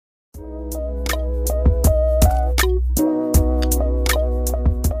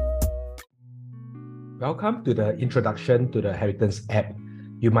Welcome to the introduction to the Heritance app.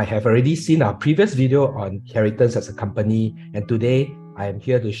 You might have already seen our previous video on Heritance as a company, and today I am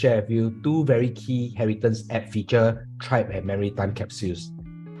here to share with you two very key Heritance app feature, Tribe and Memory Time Capsules.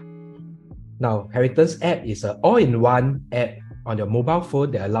 Now, Heritance app is an all-in-one app on your mobile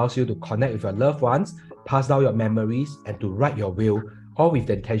phone that allows you to connect with your loved ones, pass down your memories, and to write your will, all with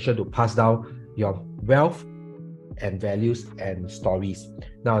the intention to pass down your wealth and values and stories.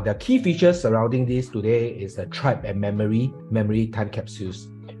 Now, the key features surrounding this today is the Tribe and Memory Time Capsules.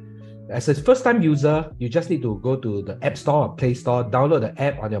 As a first-time user, you just need to go to the App Store or Play Store, download the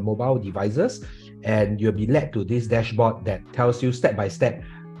app on your mobile devices, and you'll be led to this dashboard that tells you step by step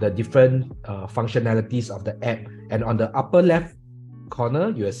the different functionalities of the app. And on the upper left corner,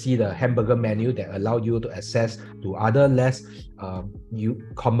 you will see the hamburger menu that allow you to access to other less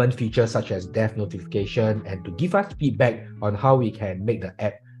common features such as death notification and to give us feedback on how we can make the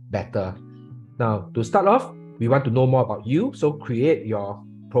app better. Now, to start off, we want to know more about you. So create your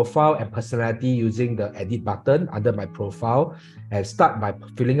profile and personality using the edit button under my profile and start by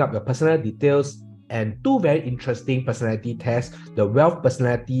filling up your personal details and two very interesting personality tests, the wealth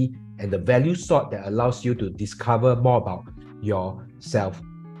personality and the value sort that allows you to discover more about yourself.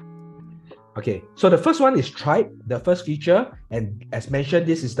 Okay, so the first one is Tribe, the first feature. And as mentioned,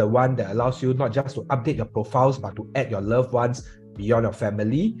 this is the one that allows you not just to update your profiles, but to add your loved ones beyond your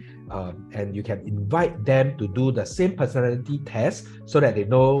family. And you can invite them to do the same personality test so that they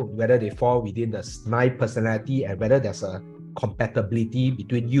know whether they fall within the 9 personality and whether there's a compatibility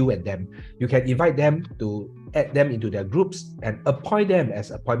between you and them. You can invite them to add them into their groups and appoint them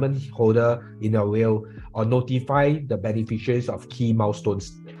as appointment holder in your will or notify the beneficiaries of key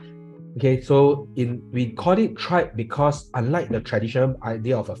milestones. Okay, so we call it Tribe because unlike the traditional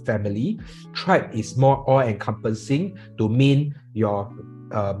idea of a family, Tribe is more all-encompassing to mean your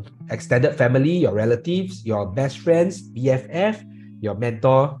extended family, your relatives, your best friends, BFF, your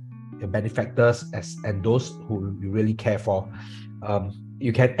mentor, your benefactors, and those who you really care for.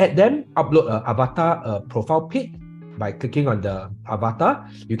 You can add them, upload an avatar, a profile pic by clicking on the avatar.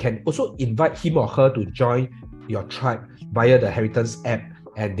 You can also invite him or her to join your tribe via the Heritance app,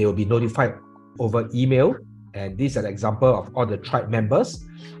 and they will be notified over email. And this is an example of all the tribe members.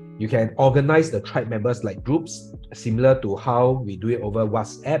 You can organize the tribe members like groups, similar to how we do it over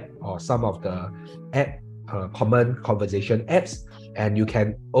WhatsApp or some of the common conversation apps. And you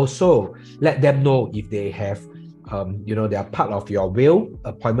can also let them know if they have, they are part of your will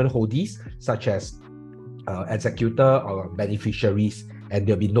appointment holdees, such as executor or beneficiaries, and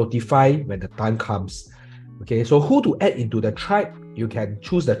they'll be notified when the time comes. Okay, so who to add into the tribe? You can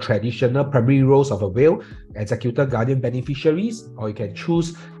choose the traditional primary roles of a will, executor, guardian, beneficiaries, or you can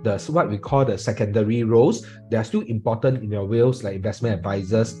choose what we call the secondary roles. They are still important in your wills, like investment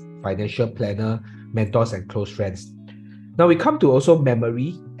advisors, financial planner, mentors, and close friends. Now we come to also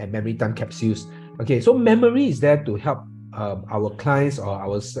memory and memory time capsules. Okay, so memory is there to help our clients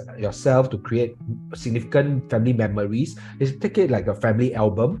or yourself to create significant family memories. It's take it like a family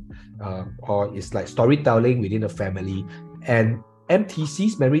album, or it's like storytelling within a family. And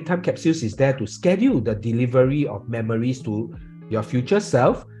MTC's Memory Time Capsules is there to schedule the delivery of memories to your future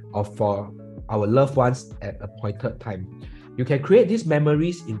self or for our loved ones at appointed time. You can create these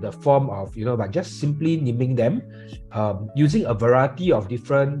memories in the form of, by just simply naming them, using a variety of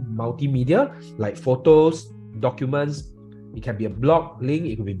different multimedia like photos, documents. It can be a blog link,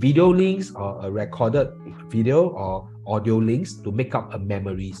 it could be video links or a recorded video or audio links to make up a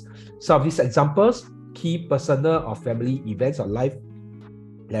memories. Some of these examples: key personal or family events or life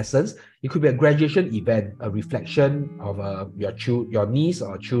lessons. It could be a graduation event, a reflection of your niece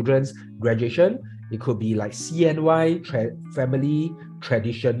or children's graduation. It could be like CNY family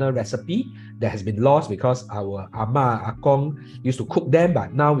traditional recipe that has been lost because our ama, akong used to cook them,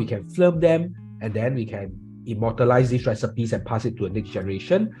 but now we can film them and then we can immortalize these recipes and pass it to the next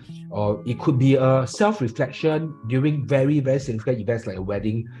generation. Or it could be a self-reflection during very, very significant events like a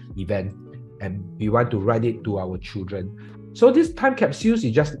wedding event, and we want to write it to our children. So these time capsules,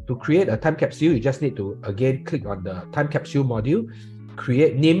 to create a time capsule, you just need to again click on the time capsule module,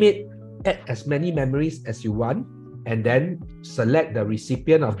 name it, add as many memories as you want, and then select the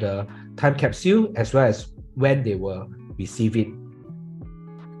recipient of the time capsule as well as when they will receive it.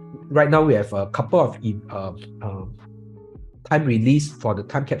 Right now, we have a couple of time release for the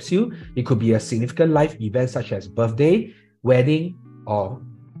time capsule. It could be a significant life event such as birthday, wedding, or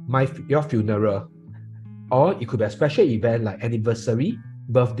your funeral. Or it could be a special event like anniversary,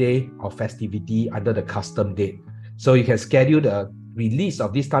 birthday, or festivity under the custom date. So you can schedule the release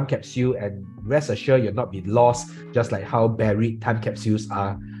of this time capsule and rest assured you'll not be lost, just like how buried time capsules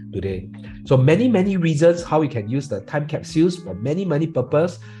are today. So many reasons how you can use the time capsules for many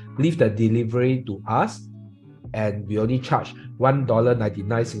purpose. Leave the delivery to us, and we only charge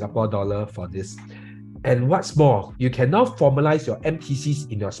 $1.99 Singapore dollar for this. And what's more, you can now formalize your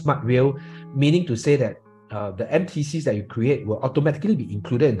MTCs in your smart will, meaning to say that the MTCs that you create will automatically be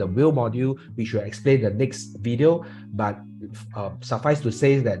included in the will module, which we'll explain in the next video. But suffice to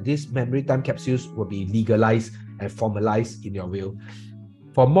say that these memory time capsules will be legalized and formalized in your will.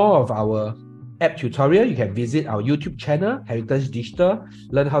 For more of our app tutorial, you can visit our YouTube channel, Heritance Digital,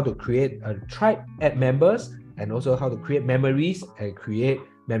 learn how to create a tribe, add members, and also how to create memories and create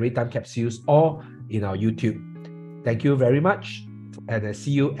memory time capsules, all in our YouTube. Thank you very much, and I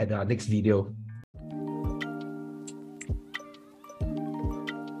see you at our next video.